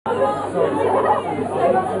What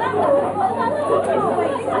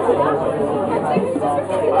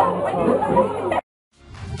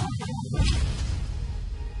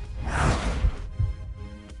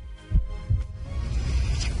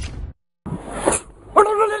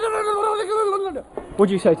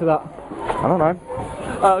do you say to that? I don't know.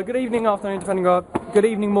 Good evening, afternoon, depending on. Good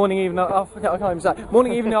evening, morning, evening. I can't even say.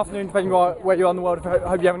 Morning, evening, afternoon, depending on where you are in the world. I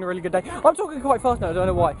hope you're having a really good day. I'm talking quite fast now. I don't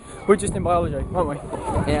know why. We're just in biology, aren't we?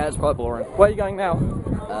 Yeah, it's quite boring. Where are you going now?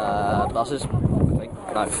 Buses. I think.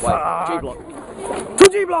 No, wait. G block. To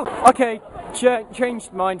G block. Okay.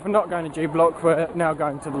 Changed mind. We're not going to G block. We're now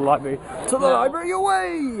going to the library. To the library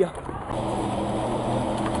away.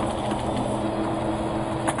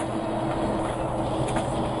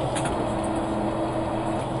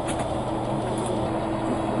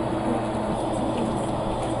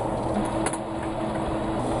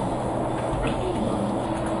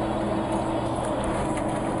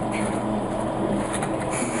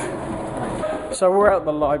 So we're at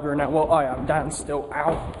the library now. Well, I am. Dan's still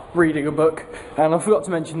out reading a book, and I forgot to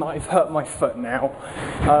mention that I've hurt my foot now.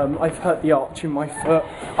 I've hurt the arch in my foot.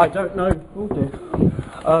 I don't know. Oh dear.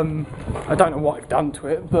 I don't know what I've done to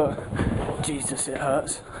it, but Jesus, it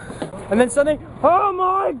hurts. And then suddenly, oh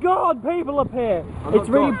my God! People appear. It's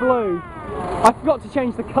really blue. I forgot to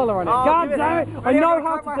change the colour on it. God damn it! I know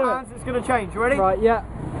how to do it. It's going to change. You ready? Right. Yeah.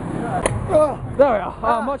 There we are.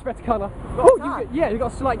 Oh, much better colour. Oh, you've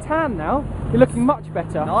got a slight tan now. You're looking much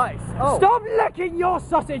better. Nice. Oh. Stop licking your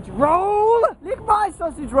sausage roll! Lick my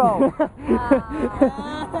sausage roll!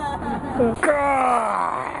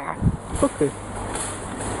 Cookie.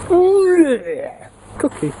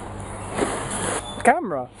 Cookie.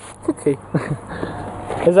 Camera. Cookie.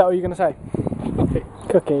 Is that what you're going to say? Cookie.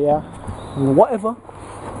 Cookie, yeah. Whatever.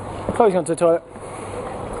 Chloe's gone to the toilet.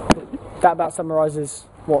 That about summarises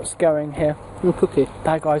what's going here. Your cookie.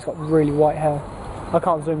 That guy's got really white hair. I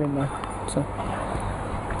can't zoom in though. So.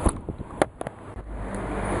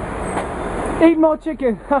 Eat more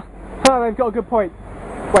chicken. Ha! They've got a good point.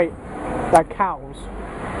 Wait, they're cows.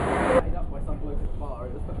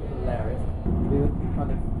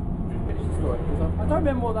 I don't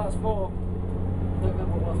remember what that's for.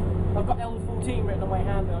 I've got L14 written on my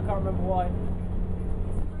hand and I can't remember why.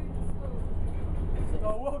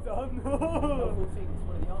 Oh, well done!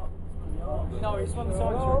 No, it's one of the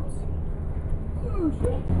science rooms.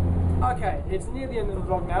 Okay, it's near the end of the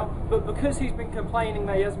vlog now, but because he's been complaining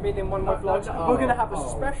that he hasn't been in one of my vlogs, we're going to have a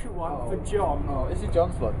special one for John. Oh, this is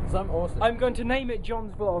John's vlog. So I'm awesome. I'm going to name it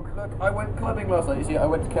John's vlog. Look, I went clubbing last night. You see, I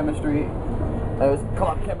went to chemistry. There was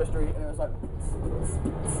club chemistry, and it was like.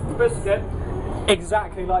 Biscuit.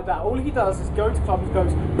 Exactly like that. All he does is go to clubs and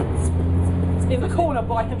goes in the corner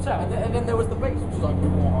by himself. And then there was the bass, which was like.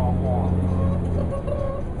 Wah, wah.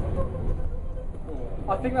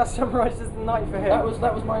 I think that summarises the night for him. That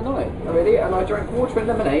was my night, really, and I drank water and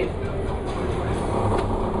lemonade.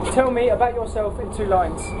 Tell me about yourself in 2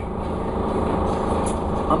 lines.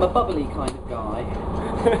 I'm a bubbly kind of guy.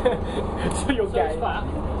 So you're gay. Fat.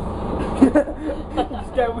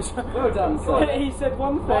 Well done, son. He said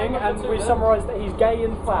one thing, and we summarised that he's gay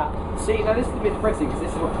and fat. See, now this is a bit depressing because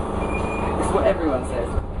this is what everyone says.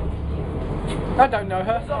 I don't know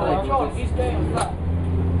her. John, he's gay and fat.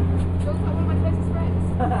 John's like one of my closest friends.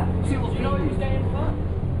 Do you know he's gay and fat?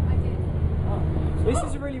 I did. Oh. This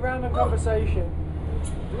is a really random conversation.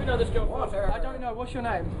 Do we know this girl? I don't know. What's your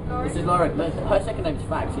name? This is Lauren. Her second name's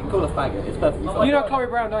Fag, so you can call her Faggot. It's perfectly fine. You know Chloe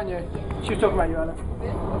Brown, don't you? She was talking about you, Anna.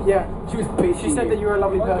 Yeah. She was bitching. She said that you were a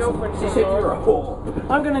lovely person. She said you were a whore.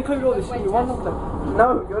 I'm going to include all this in you, one of them.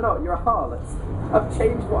 No, you're not. You're a harlot. I've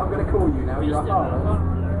changed what I'm going to call you now. You're a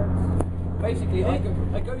harlot. Basically, I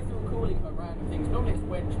go through calling her random things. Normally it's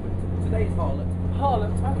wench, but today's harlot.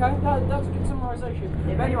 Harlot. Okay, that's a good summarisation.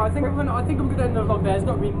 But anyway, I think I'm going to end the vlog there. There's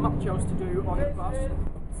not really much else to do on the bus.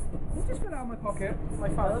 This just fell out of my pocket. My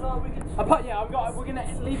phone. We're going to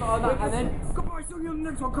leave it on that, and then goodbye. See you in the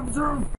next one. Come through.